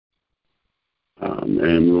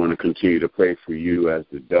And we want to continue to pray for you as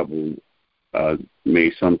the devil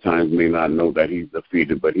may not know that he's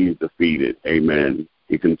defeated, but he's defeated. Amen.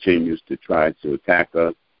 He continues to try to attack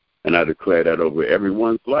us, and I declare that over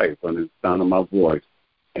everyone's life under the sound of my voice.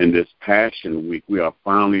 In this Passion Week, we are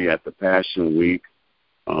finally at the Passion Week.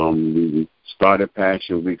 We started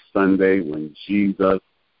Passion Week Sunday when Jesus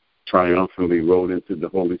triumphantly rode into the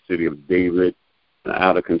holy city of David. An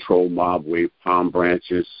out-of-control mob waved palm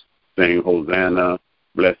branches, saying, Hosanna,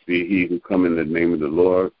 blessed be he who come in the name of the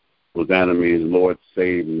Lord. Hosanna means Lord,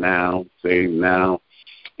 save now, save now.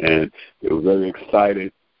 And they were very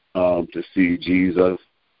excited to see Jesus.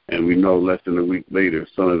 And we know less than a week later,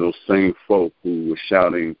 some of those same folk who were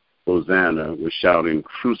shouting Hosanna were shouting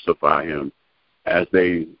crucify him as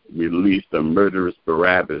they released the murderous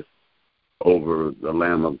Barabbas over the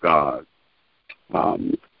Lamb of God.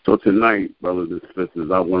 So tonight, brothers and sisters,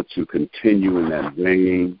 I want to continue in that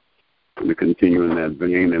vein.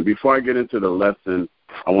 And before I get into the lesson,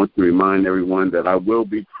 I want to remind everyone that I will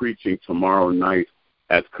be preaching tomorrow night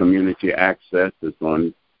at Community Access. It's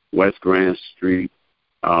on West Grand Street.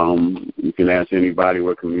 You can ask anybody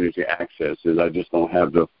where Community Access is. I just don't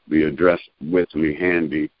have the address with me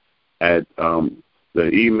handy. The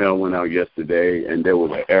email went out yesterday, and there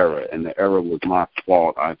was an error, and the error was my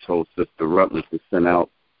fault. I told Sister Rutledge to send out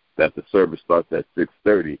that the service starts at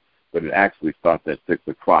 6:30, but it actually starts at 6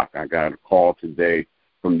 o'clock. I got a call today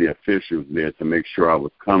from the officials there to make sure I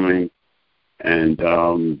was coming, and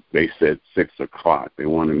they said 6 o'clock. They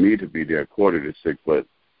wanted me to be there 5:45, but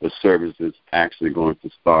the service is actually going to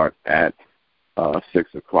start at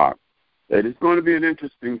 6 o'clock. It is going to be an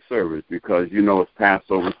interesting service because, it's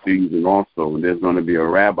Passover season also, and there's going to be a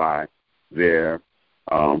rabbi there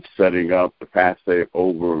setting up the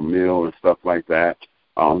Passover meal and stuff like that.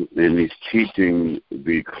 And he's teaching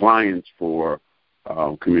the clients for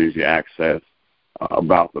Community Access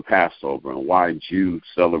about the Passover and why Jews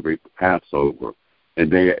celebrate the Passover. And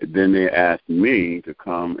then they asked me to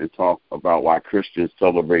come and talk about why Christians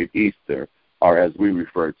celebrate Easter, or as we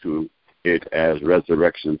refer to it as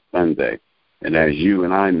Resurrection Sunday. And as you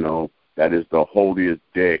and I know, that is the holiest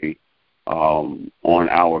day on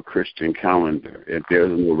our Christian calendar. If there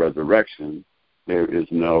is no resurrection, there is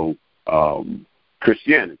no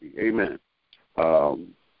Christianity. Amen.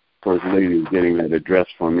 First Lady is getting that address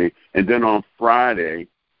for me. And then on Friday,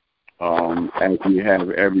 as we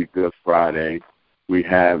have every Good Friday, we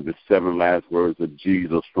have the 7 last words of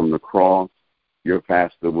Jesus from the cross. Your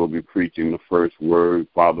pastor will be preaching the first word,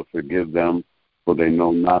 Father, forgive them, for they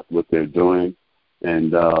know not what they're doing.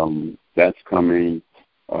 And that's coming.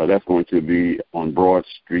 That's going to be on Broad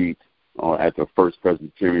Street at the First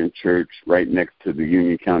Presbyterian Church right next to the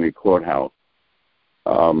Union County Courthouse.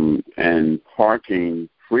 And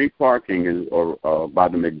free parking is by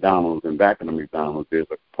the McDonald's, and back in the McDonald's, there's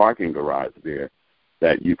a parking garage there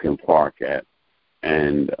that you can park at.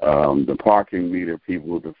 And the parking meter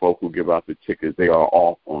people, the folk who give out the tickets, they are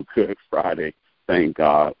off on Good Friday. Thank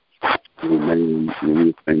God.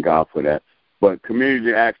 We thank God for that. But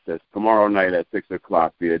Community Access, tomorrow night at 6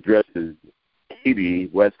 o'clock, the address is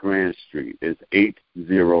 80 West Grand Street. It's 80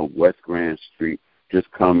 West Grand Street.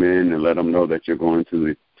 Just come in and let them know that you're going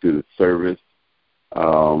to the service,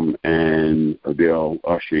 and they'll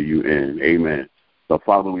usher you in. Amen. So,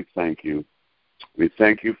 Father, we thank you. We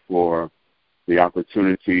thank you for the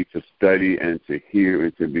opportunity to study and to hear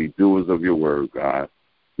and to be doers of your word, God.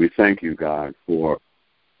 We thank you, God, for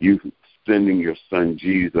you sending your son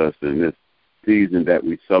Jesus in this season that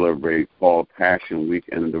we celebrate called Passion Week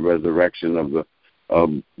and the resurrection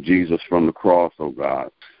of Jesus from the cross, oh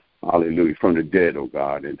God. Hallelujah, from the dead, oh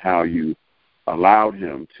God, and how you allowed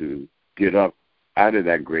him to get up out of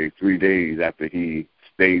that grave 3 days after he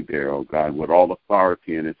stayed there, oh God, with all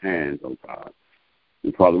authority in his hands, oh God.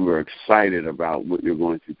 And Father, we're excited about what you're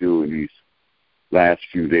going to do in these last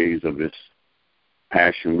few days of this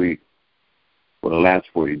Passion Week. For the last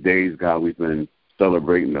 40 days, God, we've been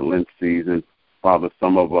celebrating the Lent season. Father,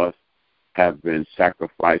 some of us have been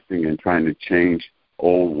sacrificing and trying to change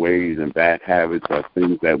old ways and bad habits or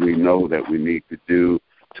things that we know that we need to do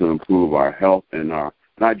to improve our health and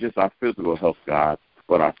not just our physical health, God,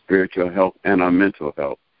 but our spiritual health and our mental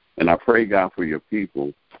health. And I pray, God, for your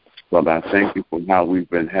people. Father, I thank you for how we've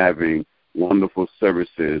been having wonderful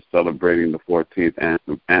services celebrating the 14th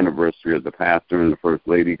anniversary of the pastor and the First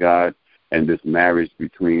Lady, God, and this marriage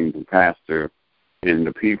between the pastor and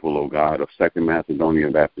the people, oh God, of Second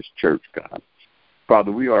Macedonian Baptist Church, God.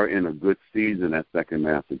 Father, we are in a good season at Second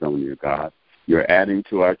Macedonia, God. You're adding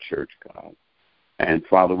to our church, God. And,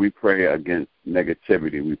 Father, we pray against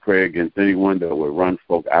negativity. We pray against anyone that will run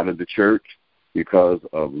folk out of the church. because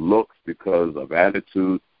of looks, because of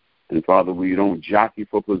attitude. And, Father, we don't jockey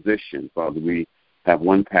for position. Father, we have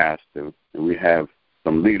one pastor, and we have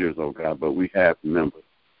some leaders, oh God, but we have members.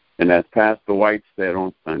 And as Pastor White said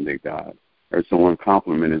on Sunday, God, I heard someone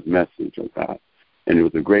compliment his message, oh God, and it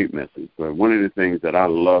was a great message. But one of the things that I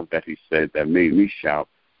love that he said that made me shout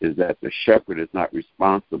is that the shepherd is not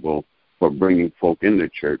responsible for bringing folk in the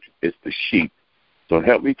church. It's the sheep. So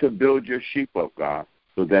help me to build your sheep up, God,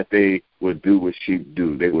 so that they would do what sheep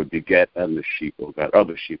do. They would beget other sheep, oh God,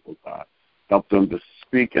 other sheep, oh God. Help them to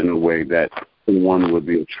speak in a way that someone would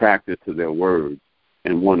be attracted to their words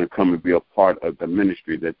and want to come and be a part of the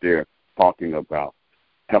ministry that they're talking about.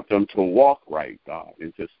 Help them to walk right, God,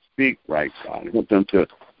 and to speak right, God. Help them to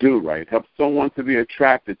do right. Help someone to be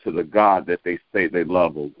attracted to the God that they say they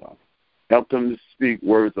love, oh God. Help them to speak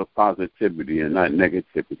words of positivity and not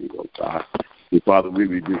negativity, oh God. And Father, we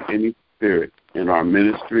rebuke any spirit in our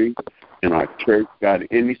ministry, in our church, God,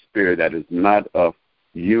 any spirit that is not of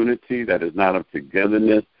unity, that is not of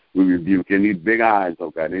togetherness. We rebuke any big eyes,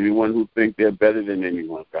 oh God, anyone who thinks they're better than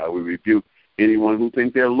anyone, God. We rebuke anyone who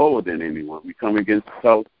thinks they're lower than anyone. We come against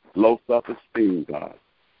low self-esteem, God.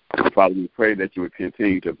 And Father, we pray that you would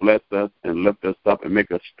continue to bless us and lift us up and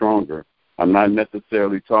make us stronger. I'm not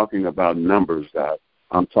necessarily talking about numbers, God.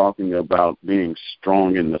 I'm talking about being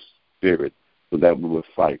strong in the spirit so that we will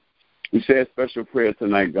fight. We say a special prayer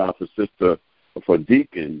tonight, God, for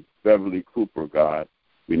Deacon Beverly Cooper, God.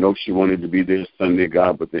 We know she wanted to be there Sunday,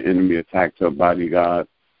 God, but the enemy attacked her body, God.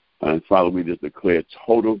 And Father, we just declare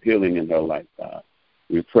total healing in her life, God.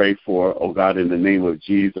 We pray for, oh God, in the name of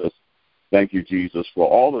Jesus. Thank you, Jesus, for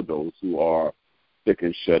all of those who are sick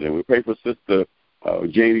and shut in. We pray for Sister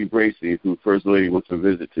Jamie Bracey, who First Lady went to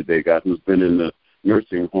visit today, God, who's been in the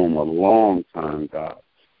nursing home a long time, God.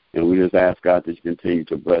 And we just ask, God, that you continue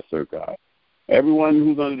to bless her, God. Everyone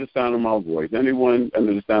who's under the sound of my voice, anyone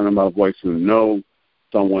under the sound of my voice who knows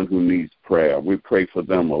someone who needs prayer, we pray for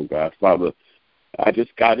them, oh God. Father, I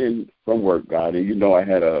just got in from work, God, and you know I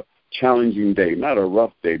had a challenging day, not a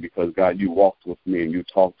rough day, because, God, you walked with me and you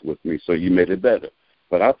talked with me, so you made it better.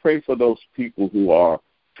 But I pray for those people who are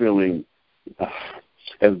feeling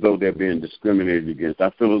as though they're being discriminated against. I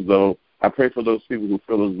pray for those people who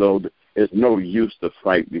feel as though there's no use to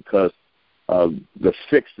fight because the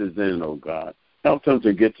fix is in, oh God. Help them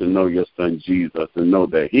to get to know your son Jesus and know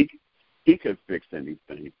that he can fix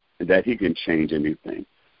anything and that he can change anything.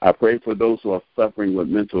 I pray for those who are suffering with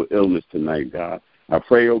mental illness tonight, God. I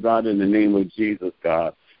pray, oh God, in the name of Jesus,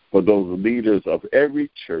 God, for those leaders of every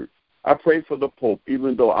church. I pray for the Pope,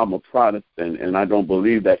 even though I'm a Protestant and I don't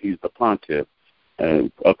believe that he's the pontiff,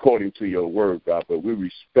 according to your word, God, but we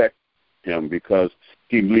respect him because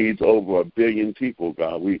he leads over 1 billion people,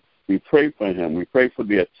 God. We pray for him. We pray for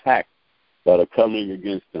the attacks that are coming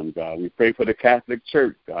against him, God. We pray for the Catholic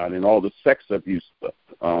Church, God, and all the sex abuse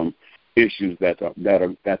issues that's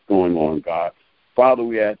going on, God. Father,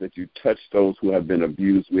 we ask that you touch those who have been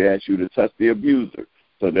abused. We ask you to touch the abuser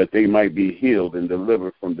so that they might be healed and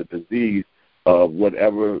delivered from the disease of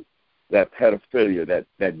whatever that pedophilia,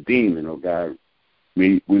 that demon, oh God.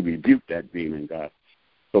 We rebuke that demon, God.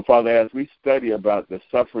 So, Father, as we study about the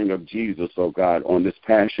suffering of Jesus, oh God, on this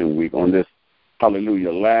Passion Week, on this,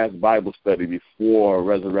 hallelujah, last Bible study before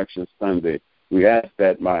Resurrection Sunday, we ask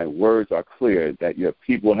that my words are clear, that your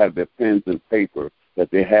people have their pens and paper, that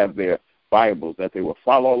they have their Bibles, that they will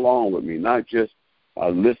follow along with me, not just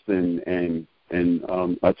listen and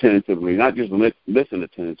attentively, not just listen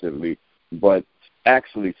attentively, but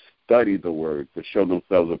actually study the word to show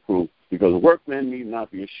themselves approved. Because workmen need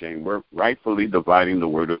not be ashamed. We're rightfully dividing the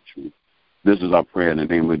word of truth. This is our prayer in the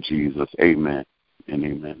name of Jesus. Amen and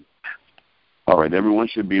amen. All right, everyone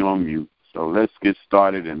should be on mute. So let's get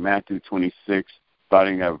started in Matthew 26,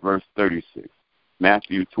 starting at verse 36.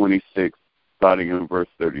 Matthew 26, starting in verse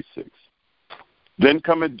 36. Then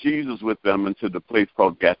cometh Jesus with them into the place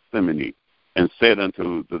called Gethsemane, and said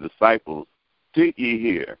unto the disciples, Sit ye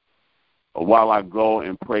here, while I go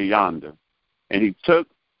and pray yonder. And he took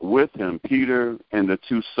with him Peter and the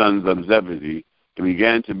 2 sons of Zebedee, and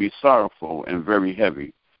began to be sorrowful and very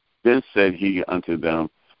heavy. Then said he unto them,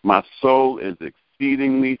 My soul is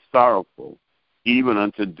exceedingly sorrowful, even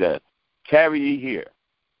unto death. Tarry ye here,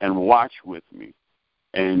 and watch with me.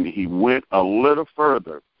 And he went a little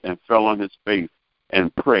further, and fell on his face,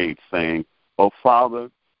 and prayed, saying, O Father,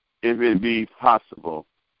 if it be possible,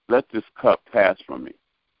 let this cup pass from me.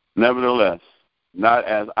 Nevertheless, not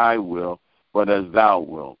as I will, but as thou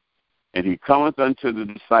wilt. And he cometh unto the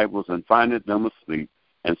disciples, and findeth them asleep,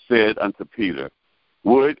 and said unto Peter,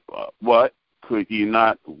 could ye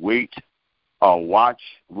not wait or watch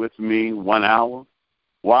with me 1 hour?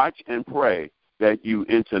 Watch and pray, that you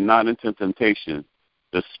enter not into temptation.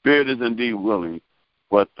 The spirit is indeed willing,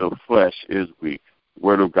 but the flesh is weak.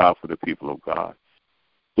 Word of God for the people of God.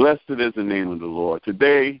 Blessed is the name of the Lord.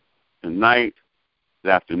 Today, tonight,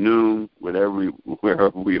 this afternoon, wherever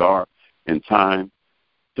we are in time,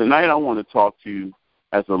 tonight I want to talk to you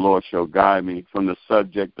as the Lord shall guide me from the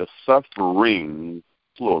subject, the sufferings,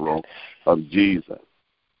 plural, of Jesus.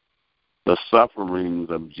 The sufferings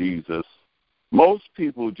of Jesus. Most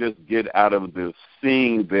people just get out of the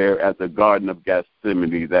scene there at the Garden of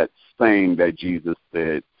Gethsemane, that saying that Jesus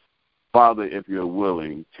said, Father, if you're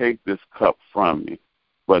willing, take this cup from me,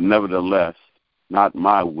 but nevertheless, not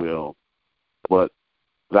my will, but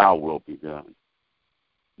thy will be done.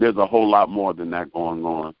 There's a whole lot more than that going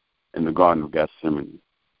on in the Garden of Gethsemane.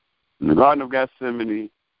 In the Garden of Gethsemane,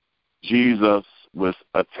 Jesus was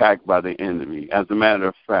attacked by the enemy. As a matter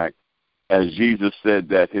of fact, as Jesus said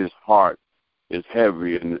that his heart is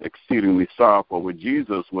heavy and exceedingly sorrowful, what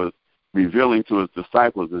Jesus was revealing to his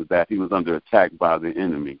disciples is that he was under attack by the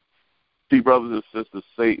enemy. See, brothers and sisters,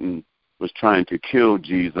 Satan was trying to kill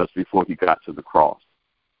Jesus before he got to the cross,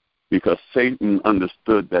 because Satan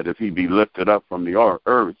understood that if he be lifted up from the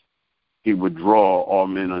earth, he would draw all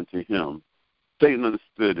men unto him. Satan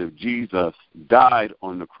understood if Jesus died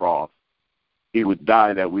on the cross, he would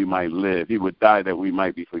die that we might live. He would die that we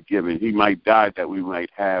might be forgiven. He might die that we might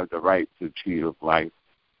have the right to the tree of life.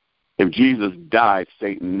 If Jesus died,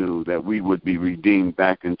 Satan knew that we would be redeemed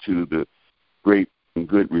back into the great and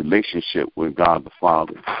good relationship with God the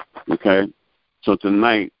Father. Okay? So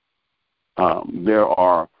tonight, there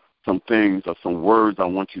are some things or some words I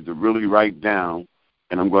want you to really write down,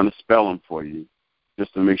 and I'm going to spell them for you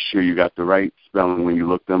just to make sure you got the right spelling when you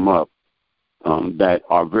look them up, that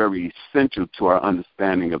are very essential to our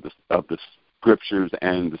understanding of the scriptures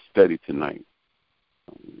and the study tonight.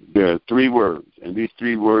 There are 3 words, and these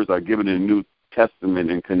 3 words are given in the New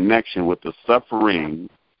Testament in connection with the suffering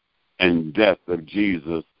and death of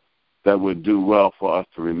Jesus that would do well for us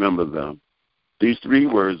to remember them. These 3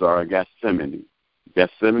 words are Gethsemane.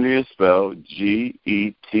 Gethsemane is spelled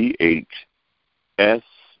Gethsemane.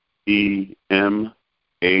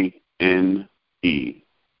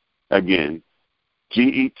 Again,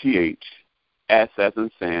 Geth, S as in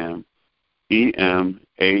Sam, EMAN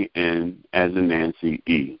as in Nancy,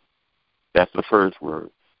 E. That's the first word.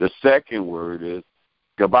 The second word is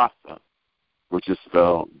Gabbatha, which is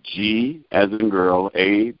spelled G as in girl,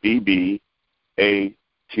 ABBATHA.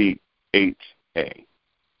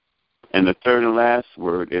 And the third and last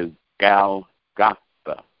word is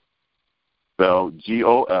Golgotha, spelled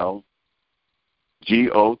GOLGOTHA.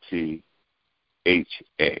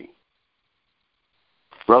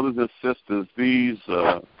 Brothers and sisters, these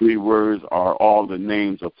 3 words are all the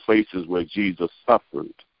names of places where Jesus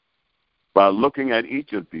suffered. By looking at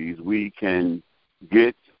each of these, we can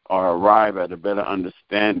get or arrive at a better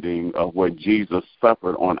understanding of what Jesus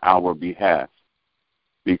suffered on our behalf.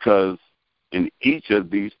 Because in each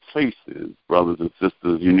of these places, brothers and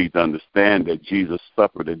sisters, you need to understand that Jesus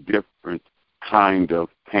suffered a different kind of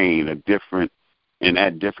pain, at different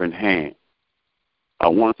hands. I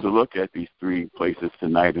want to look at these 3 places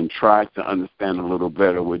tonight and try to understand a little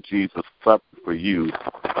better what Jesus suffered for you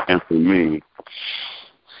and for me.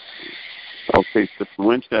 Okay, Sister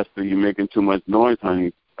Winchester, you're making too much noise,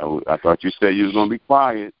 honey. I thought you said you was going to be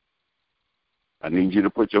quiet. I need you to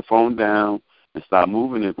put your phone down and stop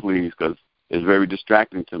moving it, please, because it's very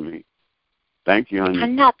distracting to me. Thank you, honey.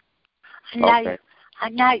 I'm not.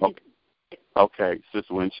 Okay,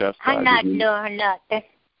 Sister Winchester. I'm not doing nothing.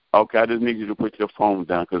 Okay, I just need you to put your phone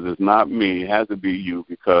down because it's not me. It has to be you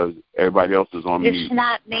because everybody else is on mute. It's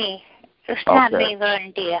not me. It's not me,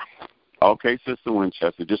 Vernon. Okay, Sister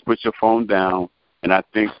Winchester, just put your phone down, and I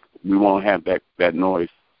think we won't have that noise.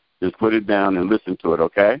 Just put it down and listen to it,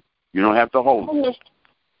 okay? You don't have to hold it.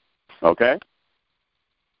 Okay?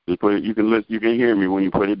 Just put it. You can listen. You can hear me when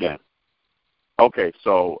you put it down. Okay,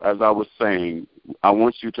 so as I was saying, I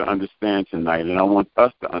want you to understand tonight, and I want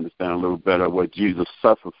us to understand a little better what Jesus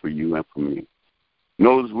suffered for you and for me.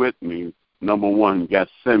 Notice with me, number 1,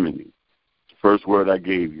 Gethsemane, the first word I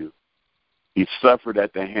gave you. He suffered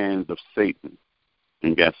at the hands of Satan.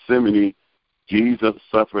 In Gethsemane, Jesus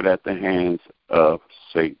suffered at the hands of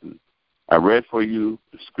Satan. I read for you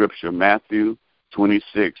the scripture, Matthew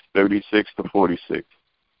 26:36-46,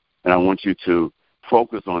 and I want you to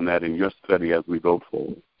focus on that in your study as we go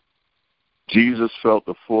forward. Jesus felt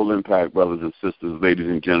the full impact, brothers and sisters, ladies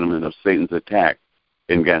and gentlemen, of Satan's attack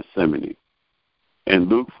in Gethsemane. In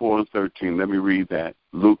Luke 4:13, let me read that.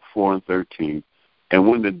 Luke 4:13. And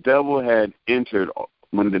when the devil had ended,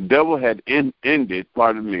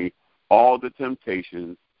 all the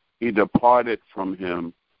temptations, he departed from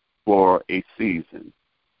him for a season.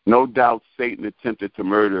 No doubt Satan attempted to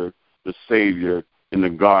murder the Savior in the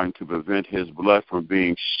garden to prevent his blood from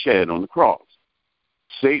being shed on the cross.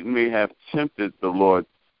 Satan may have tempted the Lord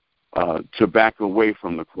to back away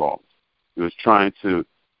from the cross. He was trying to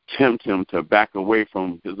tempt him to back away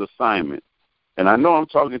from his assignment. And I know I'm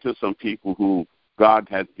talking to some people who God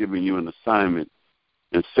has given you an assignment,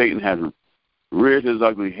 and Satan has reared his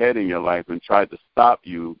ugly head in your life and tried to stop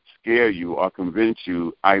you, scare you, or convince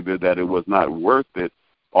you either that it was not worth it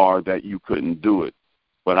or that you couldn't do it.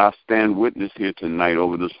 But I stand witness here tonight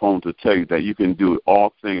over this phone to tell you that you can do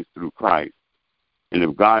all things through Christ. And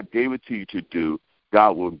if God gave it to you to do,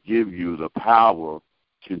 God will give you the power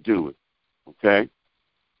to do it. Okay?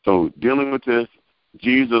 So dealing with this,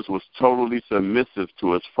 Jesus was totally submissive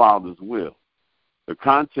to his Father's will. The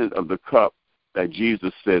content of the cup that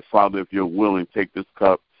Jesus said, Father, if you're willing, take this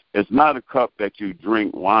cup. It's not a cup that you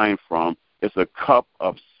drink wine from. It's a cup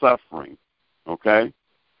of suffering. Okay?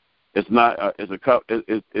 It's not a cup.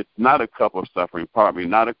 It's not a cup of suffering. Pardon me,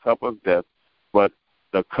 not a cup of death, but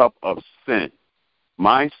the cup of sin.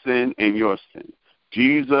 My sin and your sin.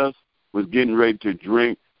 Jesus was getting ready to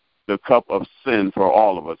drink the cup of sin for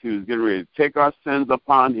all of us. He was getting ready to take our sins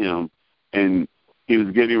upon him, and he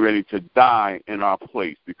was getting ready to die in our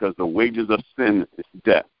place because the wages of sin is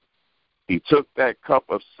death. He took that cup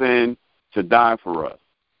of sin to die for us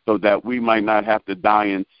so that we might not have to die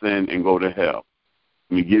in sin and go to hell.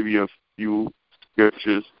 Let me give you a few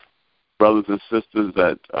scriptures, brothers and sisters,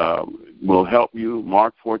 that will help you.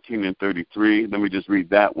 Mark 14:33. Let me just read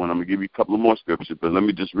that one. I'm going to give you a couple of more scriptures, but let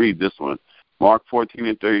me just read this one. Mark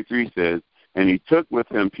 14:33 says, and he took with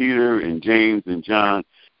him Peter and James and John,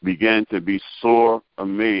 began to be sore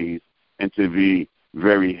amazed and to be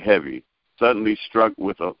very heavy, suddenly struck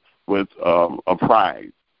with a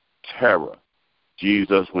pride, terror.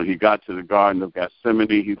 Jesus, when he got to the Garden of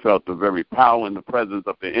Gethsemane, he felt the very power and the presence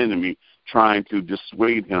of the enemy trying to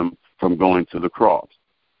dissuade him from going to the cross.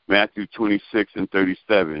 Matthew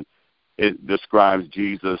 26:37, it describes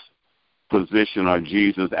Jesus' position or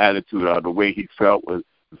Jesus' attitude or the way he felt was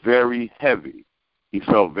very heavy. He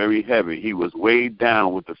felt very heavy. He was weighed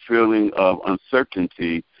down with the feeling of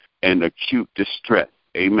uncertainty and acute distress.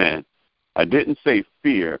 Amen. I didn't say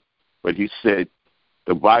fear, but he said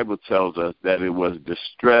the Bible tells us that it was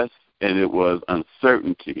distress and it was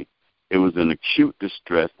uncertainty. It was an acute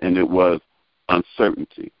distress and it was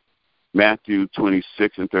uncertainty. Matthew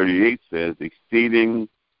 26:38 says, exceedingly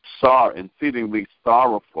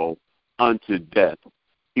sorrowful unto death.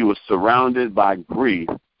 He was surrounded by grief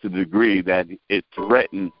to the degree that it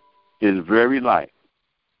threatened his very life.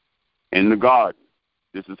 In the garden,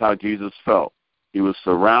 this is how Jesus felt. He was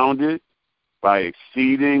surrounded by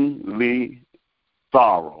exceedingly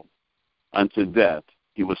sorrow unto death.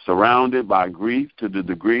 He was surrounded by grief to the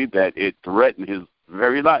degree that it threatened his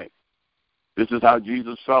very life. This is how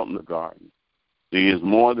Jesus felt in the garden. He is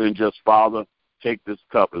more than just, Father, take this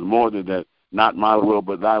cup. It's more than that, not my will,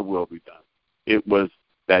 but thy will be done. It was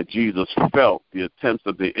that Jesus felt the attempts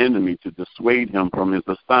of the enemy to dissuade him from his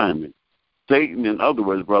assignment. Satan, in other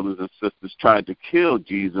words, brothers and sisters, tried to kill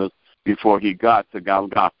Jesus before he got to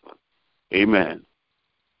Golgotha. Amen.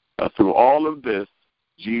 Through all of this,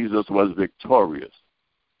 Jesus was victorious.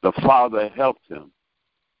 The Father helped him.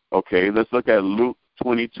 Okay, let's look at Luke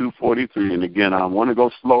 22:43. And again, I want to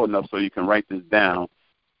go slow enough so you can write this down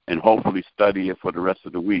and hopefully study it for the rest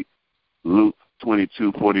of the week. Luke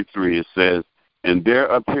 22:43, it says, and there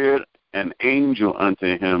appeared an angel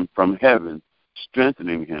unto him from heaven,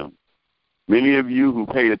 strengthening him. Many of you who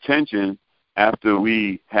pay attention after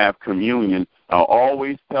we have communion, I'll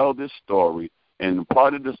always tell this story. And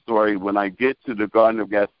part of the story, when I get to the Garden of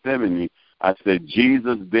Gethsemane, I said,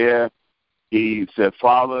 Jesus there, he said,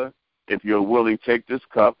 Father, if you're willing, take this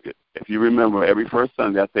cup. If you remember, every first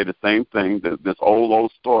Sunday I say the same thing, this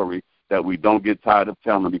old story that we don't get tired of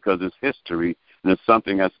telling because it's history, and it's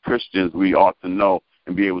something as Christians we ought to know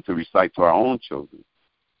and be able to recite to our own children.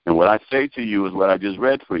 And what I say to you is what I just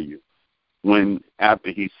read for you. When after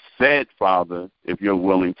he said, Father, if you're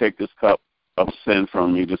willing, take this cup of sin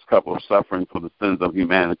from me, this cup of suffering for the sins of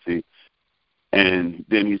humanity. And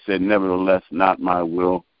then he said, nevertheless, not my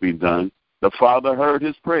will be done. The Father heard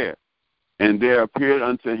his prayer, and there appeared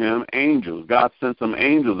unto him angels. God sent some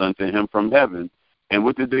angels unto him from heaven. And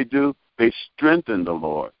what did they do? They strengthened the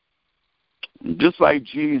Lord. Just like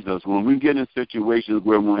Jesus, when we get in situations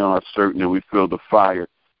where we are certain and we feel the fire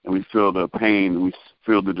and we feel the pain and we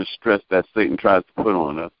feel the distress that Satan tries to put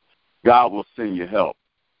on us, God will send you help.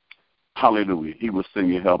 Hallelujah. He will send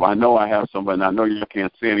you help. I know I have somebody, and I know you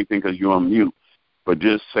can't say anything because you're on mute, but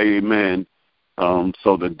just say amen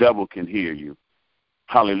so the devil can hear you.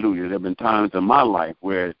 Hallelujah. There have been times in my life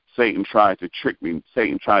where Satan tried to trick me.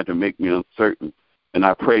 Satan tried to make me uncertain. And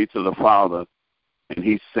I prayed to the Father, and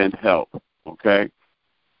he sent help. Okay?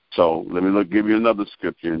 So let me give you another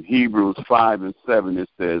scripture. In Hebrews 5:7, it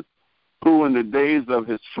says, who in the days of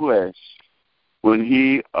his flesh, when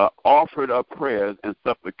he offered up prayers and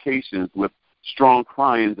supplications with strong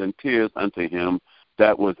cryings and tears unto him,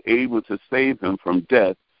 that was able to save him from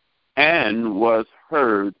death, and was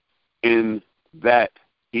heard in that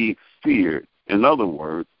he feared. In other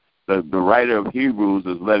words, the writer of Hebrews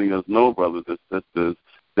is letting us know, brothers and sisters,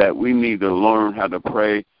 that we need to learn how to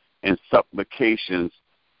pray in supplications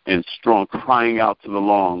and strong crying out to the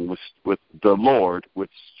Lord with the Lord with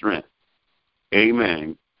strength.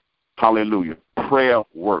 Amen. Hallelujah. Prayer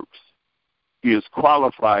works. He is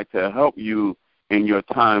qualified to help you in your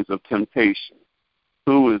times of temptation.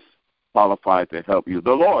 Who is qualified to help you?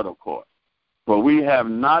 The Lord, of course. For we have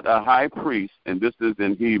not a high priest, and this is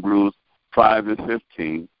in Hebrews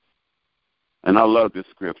 5:15, and I love this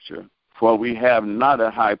scripture. For we have not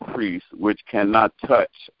a high priest which cannot be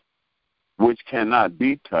touched, with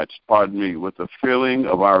the feeling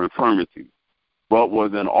of our infirmity, but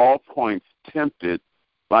was in all points tempted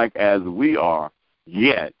like as we are,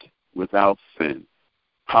 yet without sin.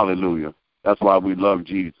 Hallelujah. That's why we love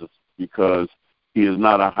Jesus, because he is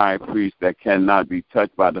not a high priest that cannot be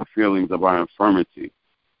touched by the feelings of our infirmity.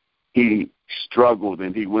 He struggled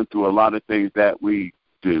and he went through a lot of things that we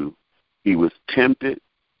do. He was tempted.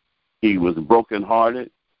 He was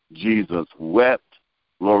brokenhearted. Jesus wept.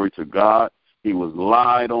 Glory to God. He was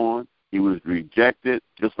lied on. He was rejected,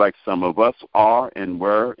 just like some of us are and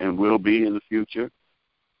were and will be in the future.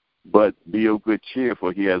 But be of good cheer,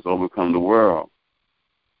 for he has overcome the world.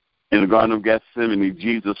 In the Garden of Gethsemane,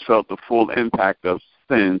 Jesus felt the full impact of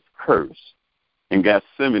sin's curse. In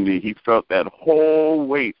Gethsemane, he felt that whole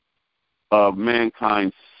weight of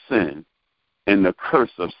mankind's sin and the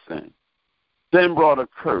curse of sin. Sin brought a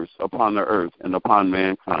curse upon the earth and upon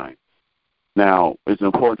mankind. Now, it's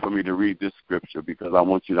important for me to read this scripture because I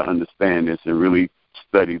want you to understand this and really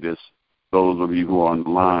study this, those of you who are on the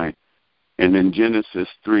line. And in Genesis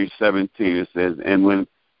 3:17, it says,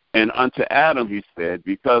 And unto Adam he said,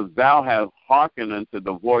 because thou hast hearkened unto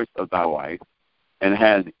the voice of thy wife, and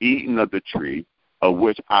hast eaten of the tree of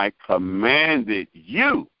which I commanded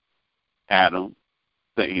you, Adam.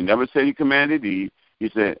 So he never said he commanded Eve. He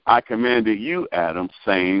said, I commanded you, Adam,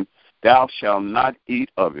 saying, thou shalt not eat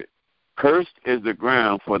of it. Cursed is the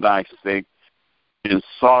ground for thy sake, in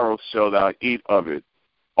sorrow shalt thou eat of it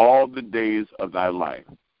all the days of thy life.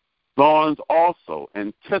 Thorns also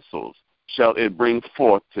and thistles shall it bring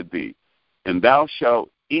forth to thee, and thou shalt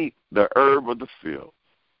eat the herb of the field.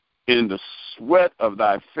 In the sweat of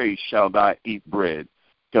thy face shalt thou eat bread,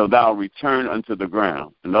 till thou return unto the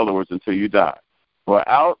ground. In other words, until you die. For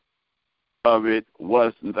out of it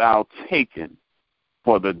wast thou taken,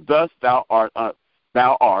 for the dust thou art,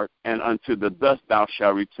 and unto the dust thou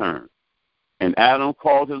shalt return. And Adam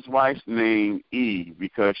called his wife's name Eve,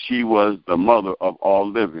 because she was the mother of all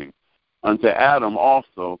living. Unto Adam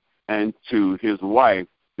also and to his wife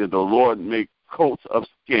did the Lord make coats of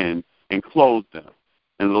skin and clothe them.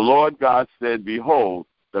 And the Lord God said, behold,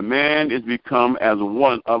 the man is become as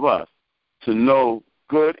one of us, to know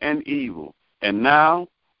good and evil. And now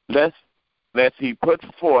lest he put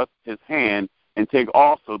forth his hand and take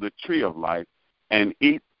also the tree of life and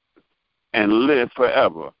eat and live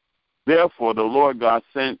forever. Therefore the Lord God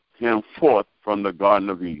sent him forth from the Garden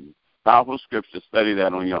of Eden. Powerful scripture. Study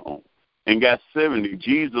that on your own. In Gethsemane,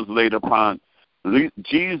 Jesus laid upon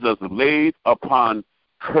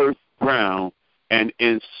cursed ground, and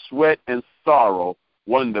in sweat and sorrow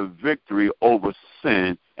won the victory over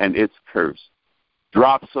sin and its curse.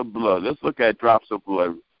 Drops of blood. Let's look at drops of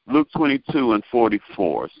blood. Luke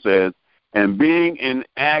 22:44 says, and being in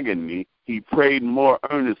agony, he prayed more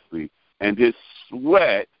earnestly, and his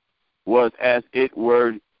sweat was as it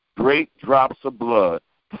were great drops of blood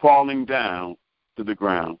falling down to the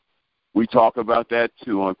ground. We talk about that,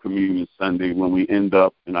 too, on Communion Sunday when we end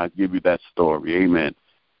up, and I give you that story. Amen.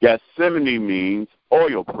 Gethsemane means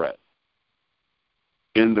oil press.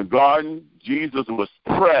 In the garden, Jesus was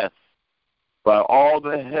pressed by all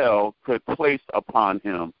the hell could place upon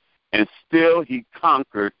him, and still he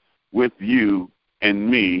conquered with you and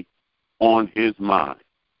me on his mind.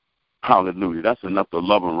 Hallelujah. That's enough to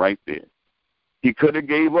love him right there. He could have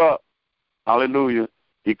gave up. Hallelujah.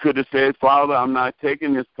 He could have said, Father, I'm not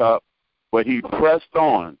taking this cup. But he pressed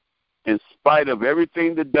on in spite of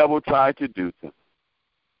everything the devil tried to do to him.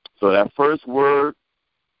 So that first word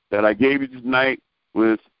that I gave you tonight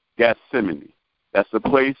was Gethsemane. That's the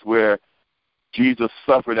place where Jesus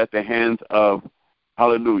suffered at the hands of,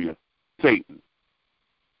 hallelujah, Satan.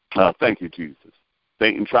 Thank you, Jesus.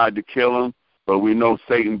 Satan tried to kill him, but we know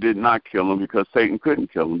Satan did not kill him because Satan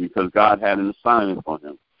couldn't kill him because God had an assignment for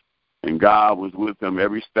him. And God was with him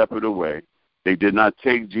every step of the way. They did not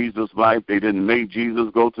take Jesus' life. They didn't make Jesus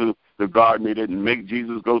go to the garden. They didn't make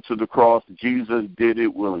Jesus go to the cross. Jesus did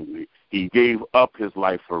it willingly. He gave up his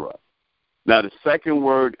life for us. Now, the second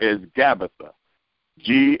word is Gabbatha.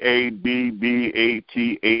 G-A-B-B-A-T-H-A.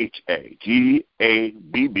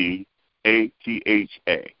 G-A-B-B-A-T-H-A.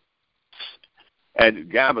 At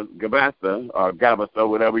Gabbatha, or Gabbatha,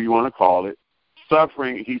 whatever you want to call it,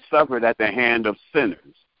 he suffered at the hand of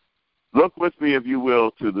sinners. Look with me, if you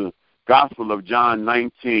will, to the Gospel of John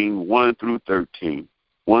 19, 1 through 13.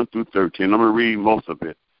 1 through 13. I'm going to read most of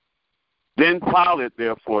it. Then Pilate,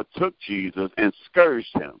 therefore, took Jesus and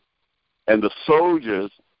scourged him, and the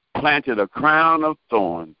soldiers planted a crown of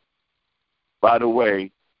thorns. By the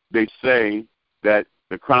way, they say that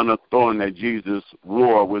the crown of thorns that Jesus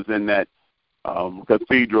wore was in that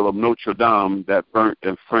cathedral of Notre Dame that burnt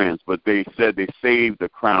in France, but they said they saved the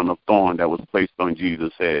crown of thorns that was placed on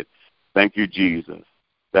Jesus' head. Thank you, Jesus.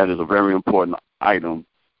 That is a very important item,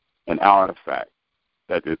 an artifact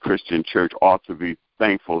that the Christian church ought to be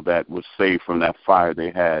thankful that was saved from that fire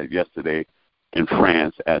they had yesterday in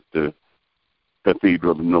France at the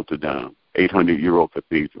Cathedral of Notre Dame, 800-year-old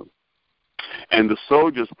cathedral. And the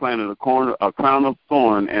soldiers planted a crown of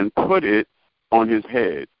thorn and put it on his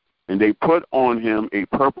head. And they put on him a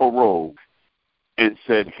purple robe and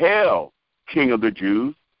said, "Hail, King of the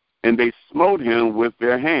Jews!" And they smote him with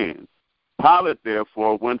their hands. Pilate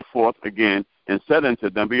therefore went forth again and said unto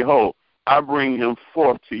them, "Behold, I bring him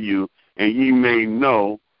forth to you, and ye may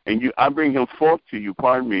know, I bring him forth to you,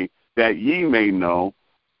 that ye may know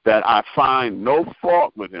that I find no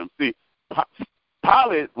fault with him." See,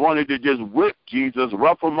 Pilate wanted to just whip Jesus,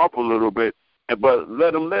 rough him up a little bit, but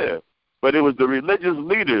let him live. But it was the religious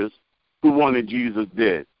leaders who wanted Jesus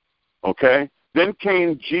dead. Okay? Then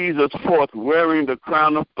came Jesus forth wearing the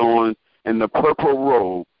crown of thorns and the purple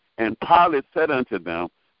robe. And Pilate said unto them,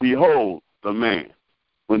 "Behold the man."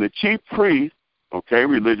 When the chief priest,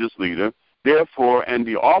 religious leader, therefore, and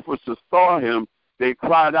the officers saw him, they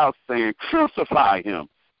cried out, saying, "Crucify him!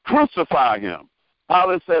 Crucify him!"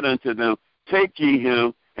 Pilate said unto them, "Take ye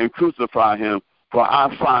him and crucify him, for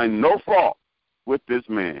I find no fault with this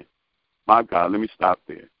man." My God, let me stop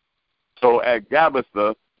there. So at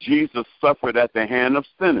Gabbatha, Jesus suffered at the hand of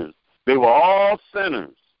sinners. They were all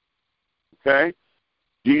sinners. Okay?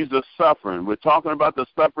 Jesus suffering. We're talking about the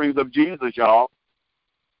sufferings of Jesus, y'all.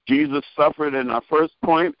 Jesus suffered in our first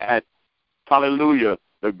point at, hallelujah,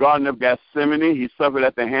 the Garden of Gethsemane. He suffered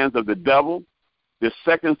at the hands of the devil. The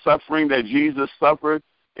second suffering that Jesus suffered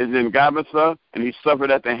is in Gabbatha, and he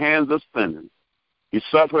suffered at the hands of sinners. He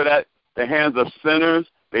suffered at the hands of sinners.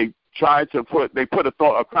 They put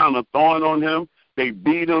a crown of thorn on him. They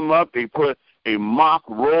beat him up. They put a mock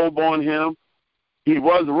robe on him. He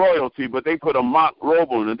was royalty, but they put a mock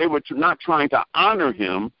robe on him. They were not trying to honor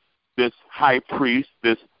him, this high priest,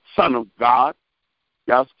 this son of God.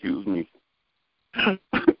 Y'all excuse me.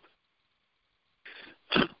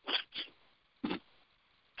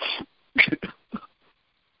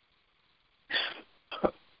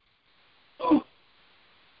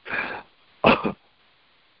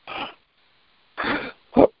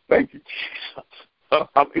 Thank you, Jesus.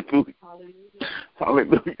 Hallelujah.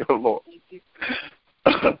 Hallelujah, Lord.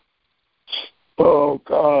 Oh,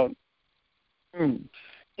 God.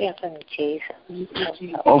 Yes, Jesus.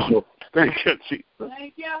 Oh, thank you, Jesus.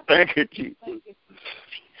 Thank you, Jesus.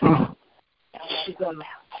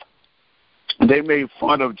 They made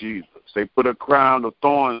fun of Jesus. They put a crown of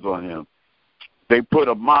thorns on him. They put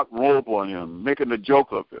a mock robe on him, making a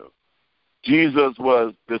joke of him. Jesus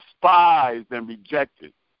was despised and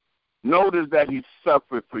rejected. Notice that he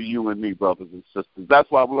suffered for you and me, brothers and sisters. That's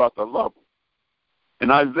why we ought to love him. In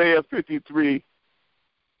Isaiah 53:3,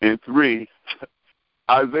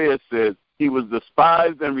 Isaiah says, "He was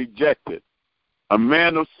despised and rejected, a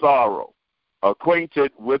man of sorrow,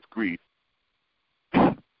 acquainted with grief.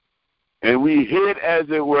 And we hid, as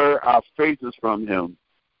it were, our faces from him.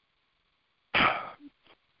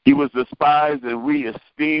 He was despised, and we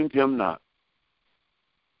esteemed him not."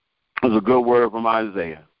 That's a good word from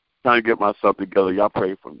Isaiah. Trying to get myself together. Y'all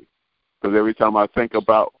pray for me. Because every time I think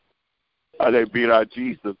about how they beat our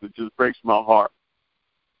Jesus, it just breaks my heart.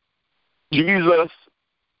 Jesus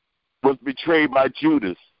was betrayed by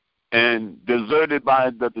Judas and deserted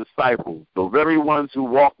by the disciples, the very ones who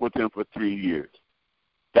walked with him for 3 years.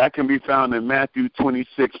 That can be found in Matthew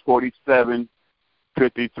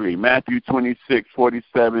 26:47-53. Matthew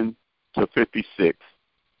 26:47 to 56.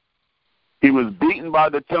 He was beaten by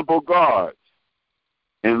the temple guards.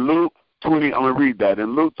 In Luke 20, I'm going to read that.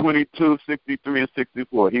 In Luke 22, 63 and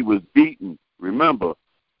 64, he was beaten. Remember,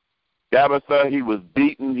 Gabbatha, he was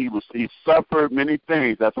beaten. He suffered many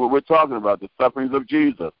things. That's what we're talking about, the sufferings of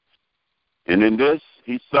Jesus. And in this,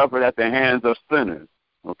 he suffered at the hands of sinners.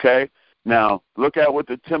 Okay? Now, look at what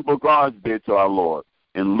the temple guards did to our Lord.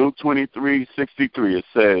 In Luke 23, 63, it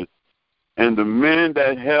says, and the men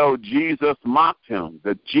that held Jesus mocked him.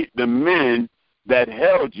 The men that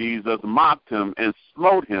held Jesus mocked him and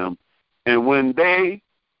smote him. And when they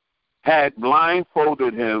had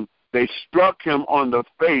blindfolded him, they struck him on the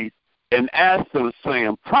face and asked him,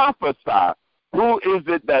 saying, prophesy, who is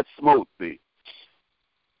it that smote thee?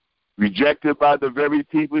 Rejected by the very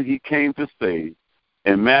people he came to save.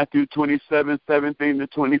 In Matthew 27, 17 to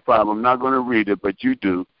 25, I'm not going to read it, but you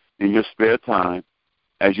do in your spare time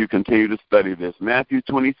as you continue to study this. Matthew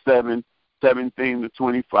 27, 17 to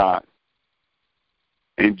 25.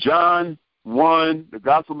 In John 1, the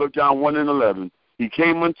Gospel of John 1 and 11, he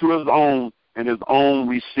came unto his own, and his own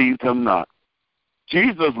received him not.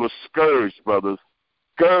 Jesus was scourged, brothers.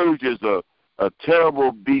 Scourge is a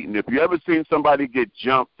terrible beating. If you ever seen somebody get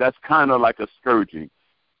jumped, that's kind of like a scourging.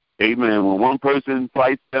 Amen. When one person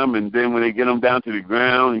fights them, and then when they get them down to the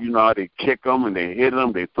ground, you know how they kick them and they hit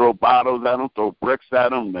them, they throw bottles at them, throw bricks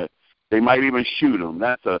at them, they might even shoot them.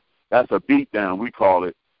 That's a beat down, we call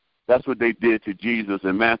it. That's what they did to Jesus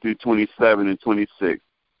in Matthew 27 and 26.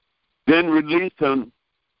 Then released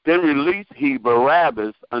he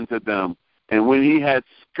Barabbas unto them, and when he had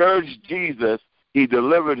scourged Jesus, he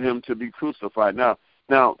delivered him to be crucified. Now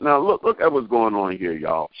look at what's going on here,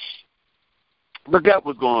 y'all. Look at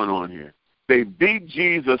what's going on here. They beat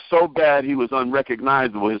Jesus so bad he was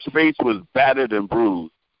unrecognizable. His face was battered and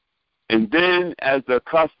bruised. And then, as the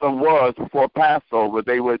custom was before Passover,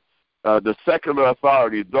 they would, the secular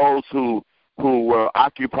authorities, those who were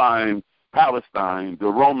occupying Palestine, the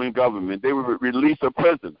Roman government, they would release a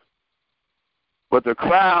prisoner. But the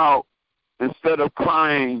crowd, instead of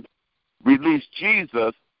crying, release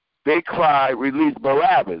Jesus, they cried, release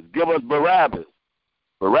Barabbas. Give us Barabbas.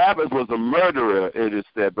 Barabbas was a murderer, it is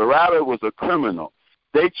said. Barabbas was a criminal.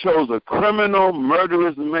 They chose a criminal,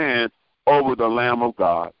 murderous man over the Lamb of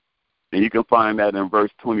God. And you can find that in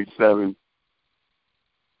verse 27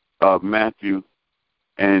 of Matthew,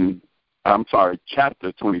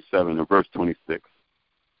 chapter 27 and verse 26.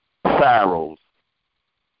 Pharaohs.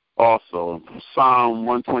 Also, Psalm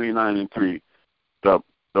 129 and 3. The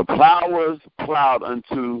plowers plowed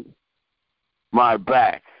unto my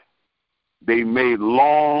back. They made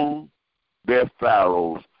long their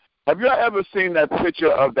furrows. Have you ever seen that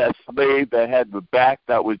picture of that slave that had the back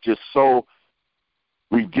that was just so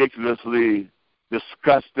ridiculously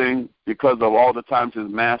disgusting because of all the times his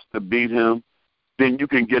master beat him? Then you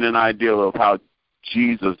can get an idea of how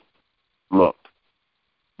Jesus looked.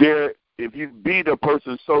 If you beat a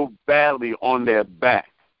person so badly on their back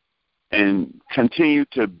and continue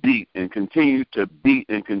to beat and continue to beat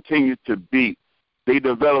and continue to beat, they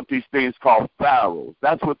developed these things called pharaohs.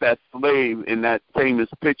 That's what that slave in that famous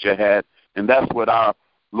picture had, and that's what our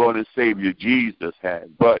Lord and Savior Jesus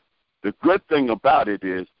had. But the good thing about it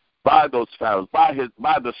is, by those pharaohs, by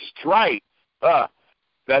the stripe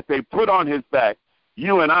that they put on his back,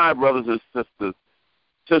 you and I, brothers and sisters,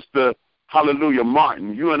 Sister Hallelujah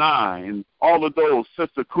Martin, you and I, and all of those,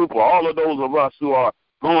 Sister Cooper, all of those of us who are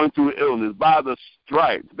going through illness, by the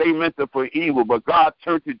stripes, they meant it for evil, but God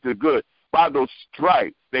turned it to good. By those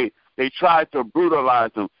stripes, they tried to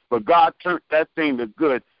brutalize them, but God turned that thing to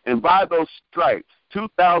good. And by those stripes,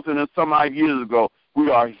 2,000 and some odd years ago, we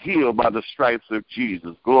are healed by the stripes of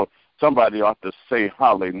Jesus. Glory. Somebody ought to say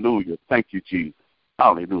hallelujah. Thank you, Jesus.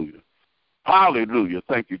 Hallelujah. Hallelujah.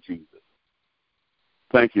 Thank you, Jesus.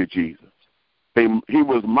 Thank you, Jesus. He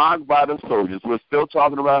was mocked by the soldiers. We're still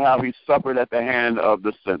talking about how he suffered at the hand of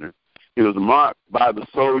the sinner. He was mocked by the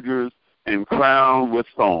soldiers and crowned with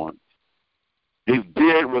thorns. His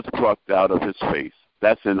beard was plucked out of his face.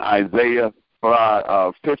 That's in Isaiah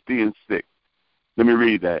 50 and 6. Let me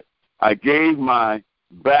read that. I gave my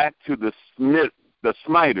back to the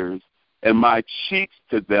smiters, and my cheeks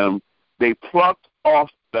to them. They plucked off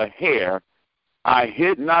the hair. I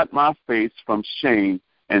hid not my face from shame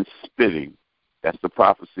and spitting. That's the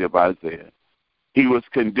prophecy of Isaiah. He was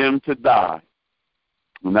condemned to die.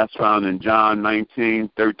 And that's found in John 19,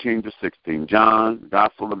 13 to 16.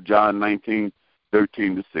 Gospel of John 19,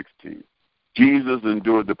 13 to 16. Jesus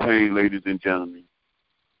endured the pain, ladies and gentlemen,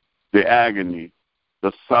 the agony,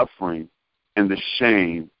 the suffering, and the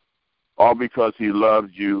shame, all because he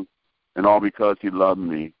loved you and all because he loved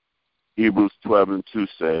me. Hebrews 12 and 2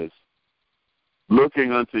 says,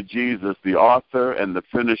 looking unto Jesus, the author and the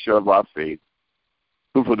finisher of our faith,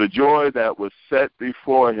 who for the joy that was set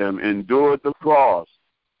before him endured the cross,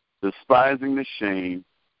 despising the shame,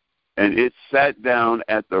 and it sat down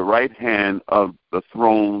at the right hand of the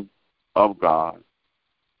throne of God.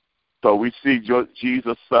 So we see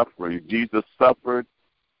Jesus suffering. Jesus suffered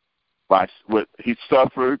he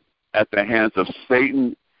suffered at the hands of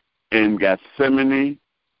Satan in Gethsemane.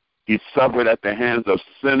 He suffered at the hands of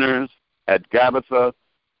sinners at Gabbatha.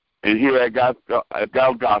 And here at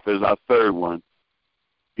Golgotha is our third one.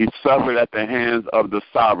 He suffered at the hands of the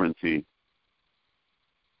sovereignty.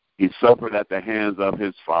 He suffered at the hands of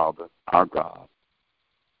his Father, our God.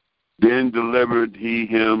 Then delivered he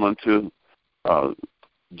him unto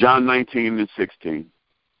John 19 and 16.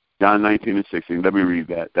 John 19 and 16. Let me read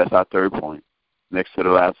that. That's our third point. Next to the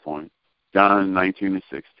last point. John 19 and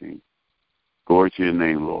 16. Glory to your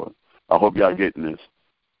name, Lord. I hope y'all getting this.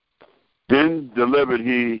 Then delivered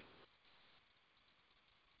he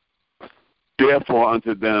therefore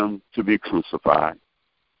unto them to be crucified.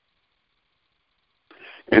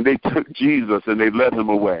 And they took Jesus and they led him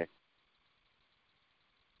away.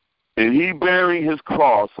 And he, bearing his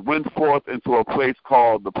cross, went forth into a place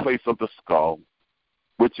called the place of the skull,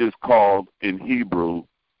 which is called in Hebrew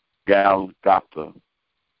Golgotha,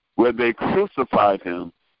 where they crucified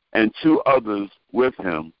him and two others with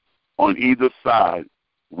him on either side,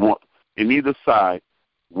 one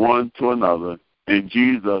to another, and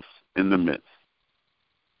Jesus in the midst.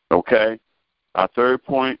 Okay? Our third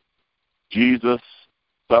point, Jesus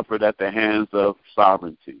suffered at the hands of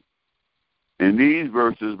sovereignty. In these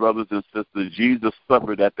verses, brothers and sisters, Jesus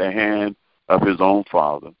suffered at the hand of his own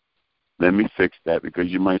Father. Let me fix that, because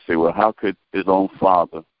you might say, well, how could his own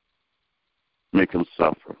Father make him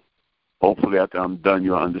suffer? Hopefully after I'm done,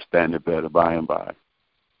 you'll understand it better by and by.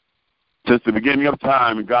 Since the beginning of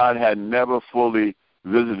time, God had never fully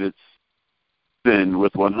visited sin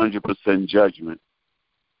with 100% judgment.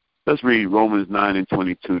 Let's read Romans 9 and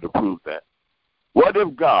 22 to prove that. What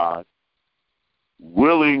if God,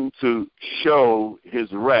 willing to show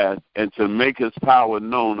his wrath and to make his power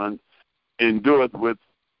known, endureth with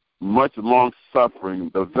much long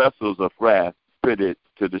suffering the vessels of wrath fitted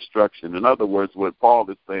to destruction? In other words, what Paul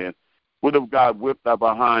is saying, what if God whipped our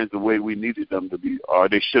behinds the way we needed them to be, or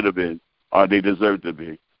they should have been, or they deserved to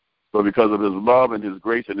be? But because of his love and his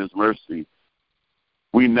grace and his mercy,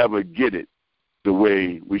 we never get it the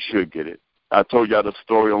way we should get it. I told y'all the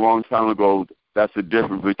story a long time ago. That's the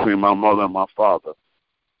difference between my mother and my father.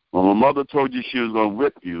 When my mother told you she was going to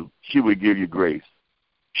whip you, she would give you grace.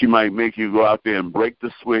 She might make you go out there and break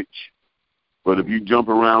the switch, but if you jump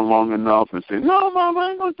around long enough and say, no, Mom,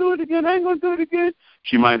 I ain't going to do it again,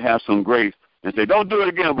 she might have some grace and say, don't do it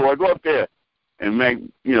again, boy, go up there. And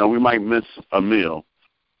we might miss a meal.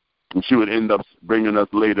 And she would end up bringing us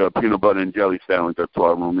later a peanut butter and jelly sandwich up to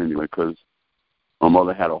our room anyway, because my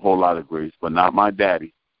mother had a whole lot of grace, but not my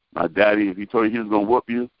daddy. My daddy, if he told you he was going to whoop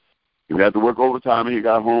you, you had to work overtime and he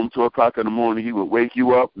got home 2 o'clock in the morning, he would wake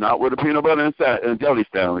you up, not with a peanut butter and jelly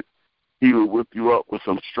sandwich. He would whip you up with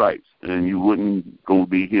some stripes, and you wouldn't go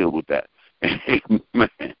be healed with that. Amen.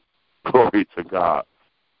 Glory to God.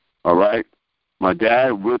 All right? My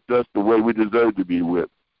dad whipped us the way we deserved to be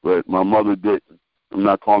whipped, but my mother didn't. I'm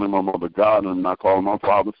not calling my mother God, and I'm not calling my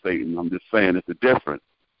father Satan. I'm just saying it's a difference.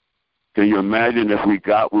 Can you imagine if we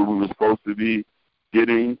got what we were supposed to be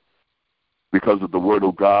getting because of the Word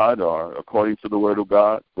of God or according to the Word of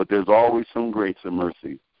God? But there's always some grace and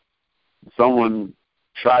mercy. Someone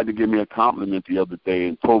tried to give me a compliment the other day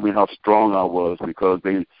and told me how strong I was because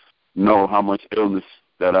they know how much illness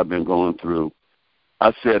that I've been going through.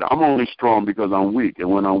 I said, I'm only strong because I'm weak, and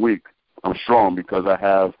when I'm weak, I'm strong because I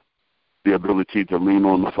have the ability to lean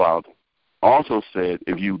on the Father. Also said,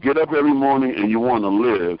 if you get up every morning and you want to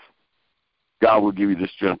live, God will give you the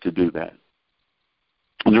strength to do that.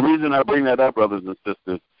 And the reason I bring that up, brothers and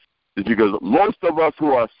sisters, is because most of us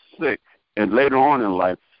who are sick and later on in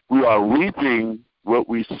life, we are reaping what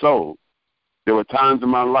we sowed. There were times in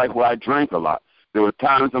my life where I drank a lot. There were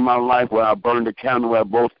times in my life where I burned a candle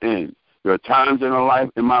at both ends. There are times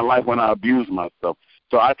in my life when I abused myself.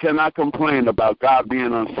 So I cannot complain about God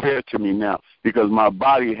being unfair to me now because my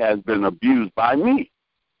body has been abused by me.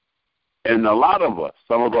 And a lot of us,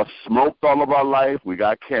 some of us smoked all of our life, we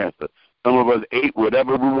got cancer. Some of us ate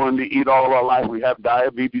whatever we wanted to eat all of our life, we have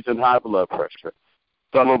diabetes and high blood pressure.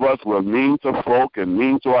 Some of us were mean to folk and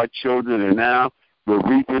mean to our children, and now we're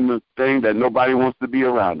reaping the thing that nobody wants to be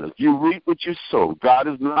around us. You reap what you sow. God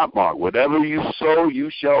is not mocked. Whatever you sow,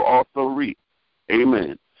 you shall also reap.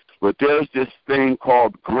 Amen. But there's this thing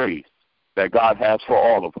called grace that God has for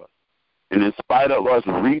all of us. And in spite of us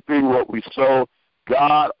reaping what we sow,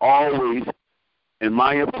 God always, in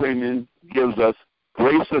my opinion, gives us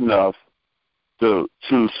grace enough to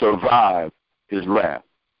survive his wrath.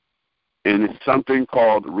 And it's something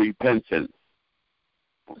called repentance.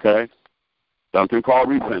 Okay? Something called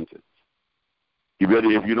repentance. You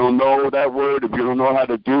better, if you don't know that word, if you don't know how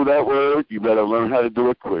to do that word, you better learn how to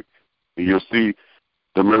do it quick. And you'll see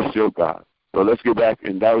the mercy of God. So let's get back,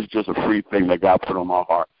 and that was just a free thing that God put on my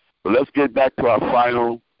heart. But let's get back to our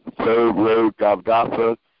final third word,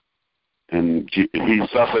 Golgotha, and he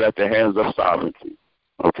suffered at the hands of sovereignty.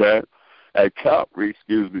 Okay? At Calvary,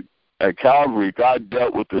 God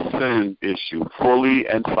dealt with the sin issue fully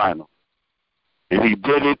and final. And he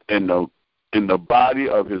did it in the body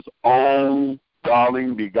of his own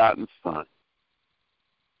darling begotten Son.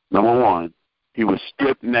 Number one, he was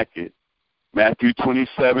stripped naked. Matthew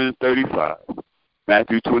 27:35.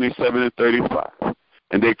 Matthew 27:35.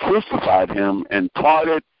 And they crucified him and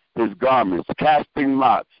parted his garments, casting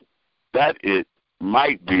lots, that it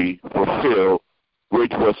might be fulfilled,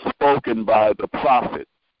 which was spoken by the prophet.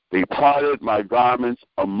 They parted my garments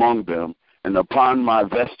among them, and upon my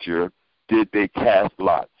vesture did they cast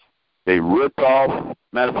lots. They ripped off,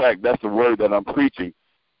 matter of fact, that's the word that I'm preaching.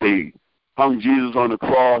 They hung Jesus on the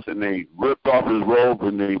cross, and they ripped off his robe,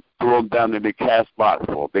 and they threw him down, and they cast lots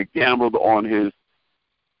for him. They gambled on his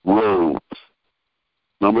robes.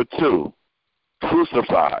 Number two,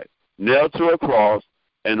 crucified, nailed to a cross,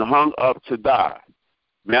 and hung up to die.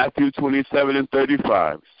 Matthew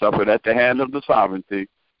 27:35, suffered at the hand of the sovereignty,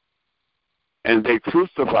 and they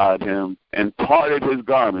crucified him and parted his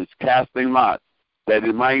garments, casting lots, that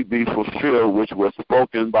it might be fulfilled which was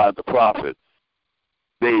spoken by the prophet.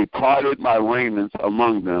 They parted my raiments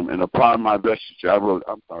among them, and upon my vesture, I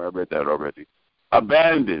read that already.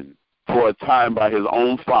 Abandoned for a time by his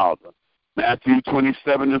own father. Matthew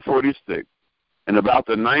 27:46. And about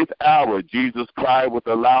the 9th hour, Jesus cried with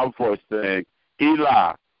a loud voice, saying,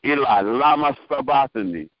 Eli, Eli, lama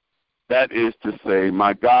sabachthani. That is to say,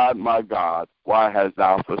 my God, why hast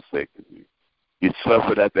thou forsaken me? He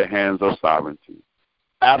suffered at the hands of sovereignty.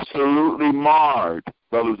 Absolutely marred,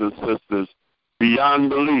 brothers and sisters, beyond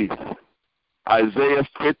belief. Isaiah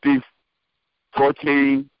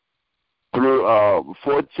 50:14 through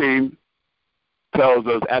 14 tells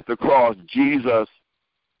us at the cross, Jesus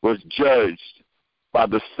was judged by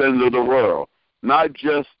the sins of the world, not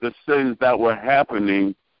just the sins that were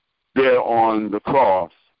happening there on the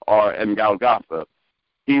cross or in Golgotha.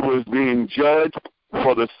 He was being judged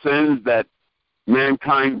for the sins that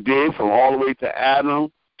mankind did from all the way to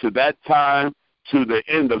Adam to that time to the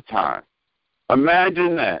end of time.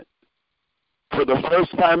 Imagine that. For the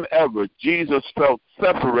first time ever, Jesus felt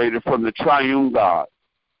separated from the triune God.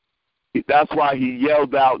 That's why he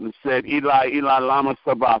yelled out and said, Eli, Eli, lama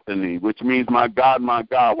sabachthani, which means, my God,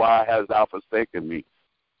 why hast thou forsaken me?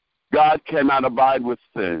 God cannot abide with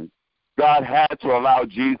sin. God had to allow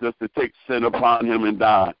Jesus to take sin upon him and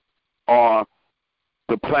die, or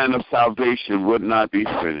the plan of salvation would not be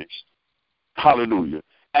finished. Hallelujah.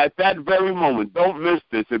 At that very moment, don't miss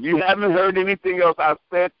this. If you haven't heard anything else I've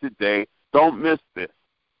said today, don't miss this.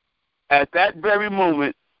 At that very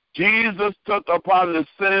moment, Jesus took upon the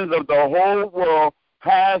sins of the whole world,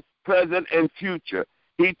 past, present, and future.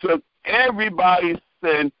 He took everybody's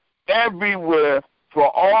sin everywhere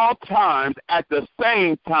for all times at the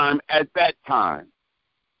same time at that time.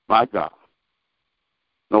 My God.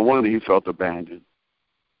 No wonder he felt abandoned.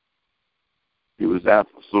 He was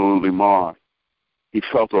absolutely marred. He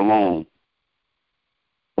felt alone.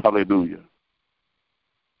 Hallelujah.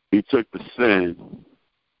 He took the sin.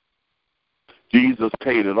 Jesus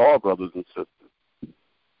paid it all, brothers and sisters.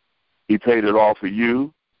 He paid it all for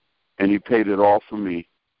you, and he paid it all for me.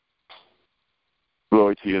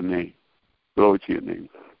 Glory to your name. Glory to your name.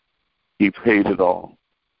 He paid it all.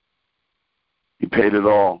 He paid it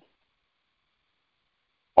all.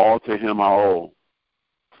 All to him I owe.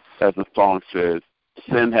 As the song says,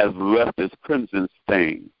 sin has left its crimson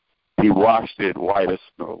stain. He washed it white as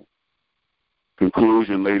snow.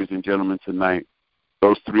 Conclusion, ladies and gentlemen, tonight,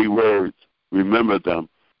 those three words, remember them.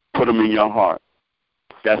 Put them in your heart.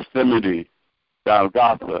 Gethsemane,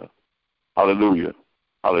 Golgotha, hallelujah,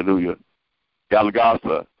 hallelujah.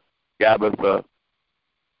 Golgotha, Gabbatha,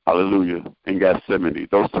 hallelujah, and Gethsemane.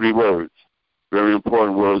 Those three words, very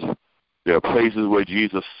important words. There are places where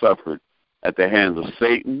Jesus suffered at the hands of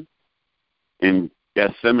Satan, in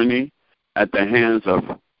Gethsemane, at the hands of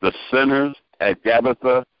the sinners at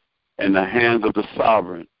Gabbatha, and the hands of the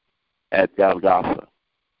sovereign at Golgotha.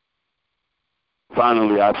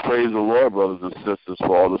 Finally, I praise the Lord, brothers and sisters,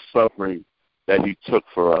 for all the suffering that he took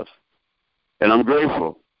for us. And I'm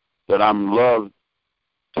grateful that I'm loved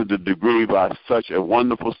to the degree by such a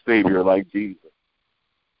wonderful Savior like Jesus.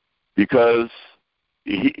 Because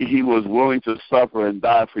he was willing to suffer and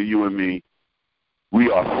die for you and me, we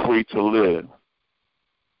are free to live.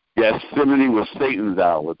 Gethsemane was Satan's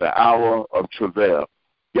hour, the hour of travail.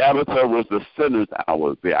 Gabbatha was the sinner's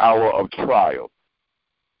hour, the hour of trial.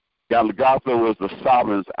 Golgotha was the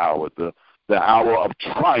sovereign's hour, the hour of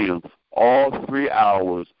triumph. All 3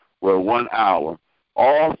 hours were 1 hour.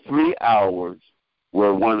 All 3 hours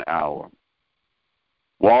were 1 hour.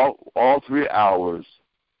 All 3 hours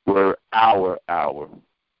were our hour.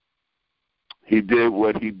 He did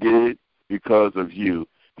what he did because of you.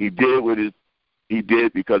 He did what he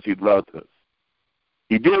did because he loved us.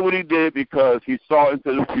 He did what he did because he saw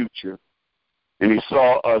into the future, and he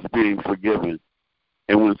saw us being forgiven.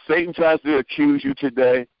 And when Satan tries to accuse you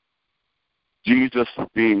today, Jesus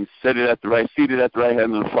being seated at the right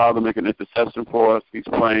hand of the Father, making intercession for us, he's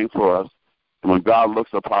praying for us. And when God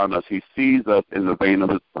looks upon us, he sees us in the vein of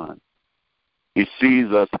his Son. He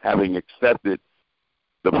sees us having accepted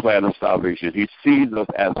the plan of salvation. He sees us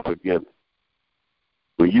as forgiven.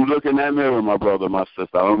 When you look in that mirror, my brother, my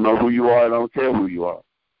sister, I don't know who you are, I don't care who you are,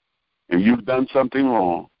 and you've done something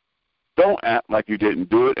wrong, don't act like you didn't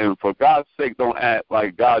do it, and for God's sake, don't act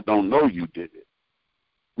like God don't know you did it.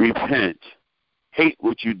 Repent. Hate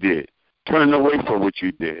what you did. Turn away from what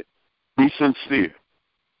you did. Be sincere.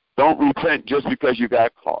 Don't repent just because you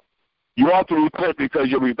got caught. You ought to repent because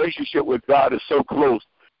your relationship with God is so close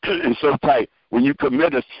and so tight. When you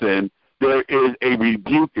commit a sin, there is a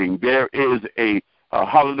rebuking. There is a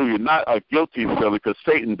hallelujah, not a guilty feeling because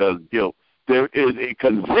Satan does guilt. There is a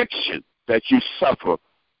conviction that you suffer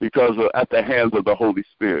because at the hands of the Holy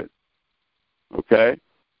Spirit. Okay?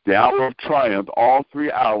 The hour of triumph, all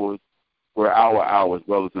 3 hours were our hours,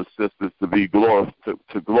 brothers and sisters,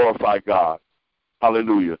 to glorify God.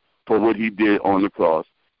 Hallelujah, for what he did on the cross.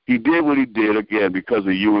 He did what he did, again, because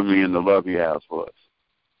of you and me and the love he has for us.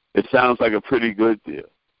 It sounds like a pretty good deal.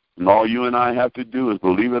 And all you and I have to do is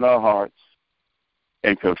believe in our hearts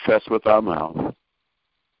and confess with our mouth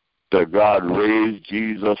that God raised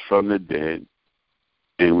Jesus from the dead,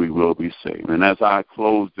 and we will be saved. And as I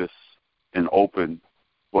close this and open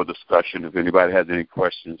for discussion, if anybody has any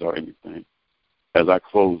questions or anything, as I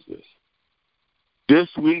close this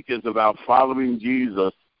week is about following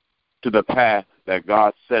Jesus to the path that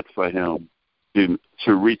God set for him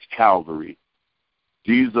to reach Calvary.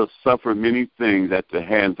 Jesus suffered many things at the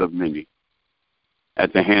hands of many,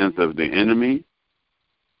 at the hands of the enemy,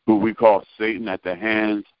 who we call Satan, at the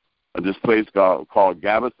hands of this place called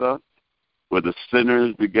Gabbatha, where the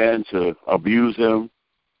sinners began to abuse him,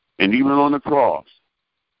 and even on the cross,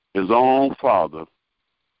 his own Father,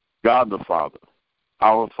 God the Father,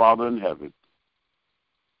 our Father in heaven,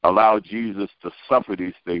 allowed Jesus to suffer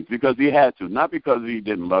these things because he had to, not because he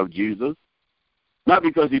didn't love Jesus, not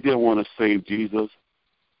because he didn't want to save Jesus,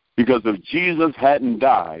 because if Jesus hadn't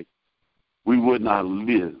died, we would not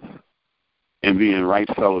live and be in right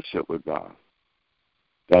fellowship with God.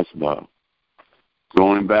 That's love.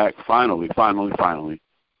 Going back, finally,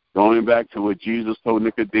 going back to what Jesus told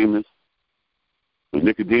Nicodemus. When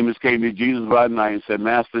Nicodemus came to Jesus by night and said,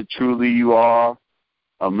 Master, truly you are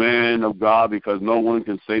a man of God, because no one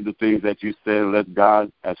can say the things that you said unless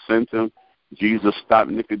God has sent him. Jesus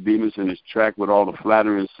stopped Nicodemus in his track with all the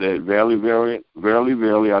flattery and said, Verily, verily, verily,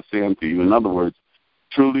 verily, I say unto you. In other words,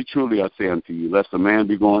 truly, truly, I say unto you, lest a man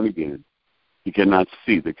be born again, he cannot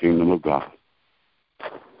see the kingdom of God.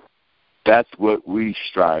 That's what we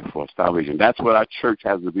strive for, salvation. That's what our church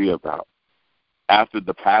has to be about. After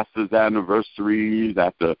the pastor's anniversaries,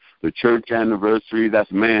 after the church anniversary,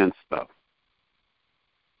 that's man stuff.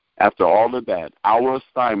 After all of that, our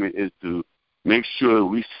assignment is to make sure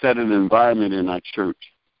we set an environment in our church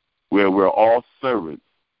where we're all servants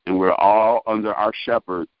and we're all under our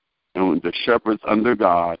shepherd and the shepherd's under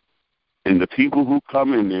God, and the people who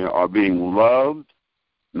come in there are being loved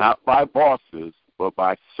not by bosses but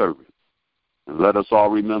by servants. And let us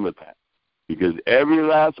all remember that, because every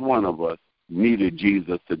last one of us needed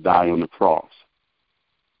Jesus to die on the cross.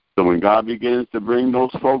 So when God begins to bring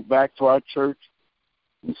those folk back to our church,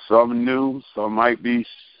 and some new, some might be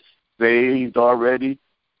saved already,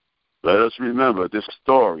 let us remember this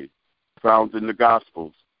story found in the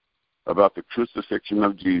Gospels about the crucifixion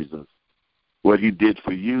of Jesus. What he did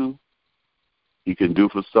for you, he can do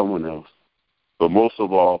for someone else. But most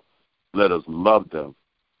of all, let us love them,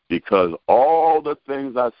 because all the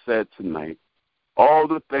things I said tonight, all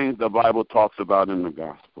the things the Bible talks about in the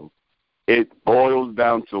Gospel, it boils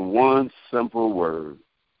down to one simple word,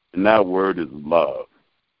 and that word is love.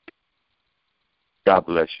 God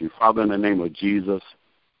bless you. Father, in the name of Jesus,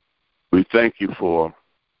 we thank you for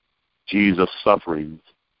Jesus' sufferings.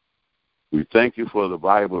 We thank you for the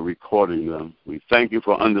Bible recording them. We thank you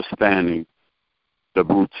for understanding the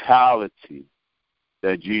brutality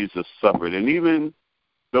that Jesus suffered. And even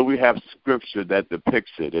though we have scripture that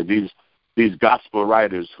depicts it, and these gospel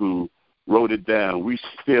writers who wrote it down, we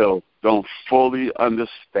still don't fully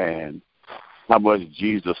understand how much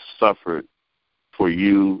Jesus suffered for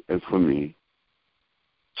you and for me.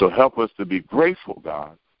 So help us to be grateful,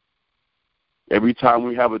 God. Every time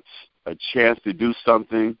we have a chance to do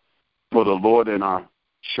something for the Lord in our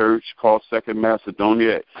church called Second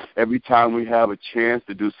Macedonia, every time we have a chance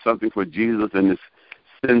to do something for Jesus in this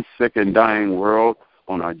sin-sick and dying world,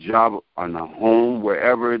 on our job, on our home,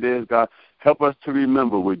 wherever it is, God, help us to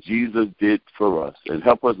remember what Jesus did for us, and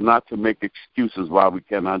help us not to make excuses why we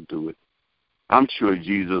cannot do it. I'm sure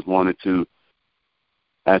Jesus wanted to,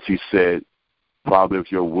 as he said, Father,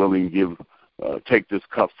 if you're willing, take this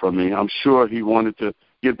cup from me. I'm sure he wanted to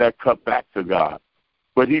give that cup back to God.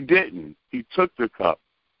 But he didn't. He took the cup,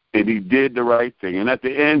 and he did the right thing. And at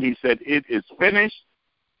the end, he said, it is finished.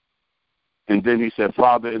 And then he said,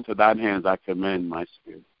 Father, into thine hands I commend my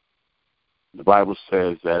spirit. The Bible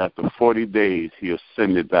says that after 40 days, he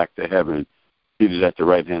ascended back to heaven, seated at the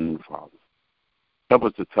right hand of the Father. Help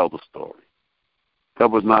us to tell the story.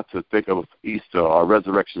 Help us not to think of Easter or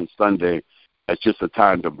Resurrection Sunday as just a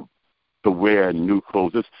time to wear new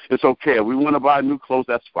clothes. It's okay. If we want to buy new clothes,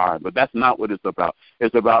 that's fine. But that's not what it's about.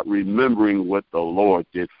 It's about remembering what the Lord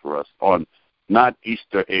did for us on not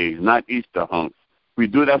Easter eggs, not Easter hunks. We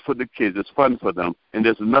do that for the kids. It's fun for them. And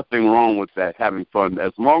there's nothing wrong with that, having fun.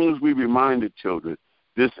 As long as we remind the children,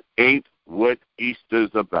 this ain't what Easter is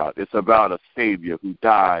about. It's about a Savior who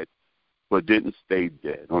died but didn't stay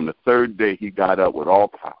dead. On the third day, he got up with all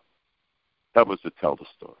power. Help us to tell the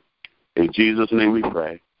story. In Jesus' name we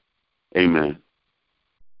pray. Amen.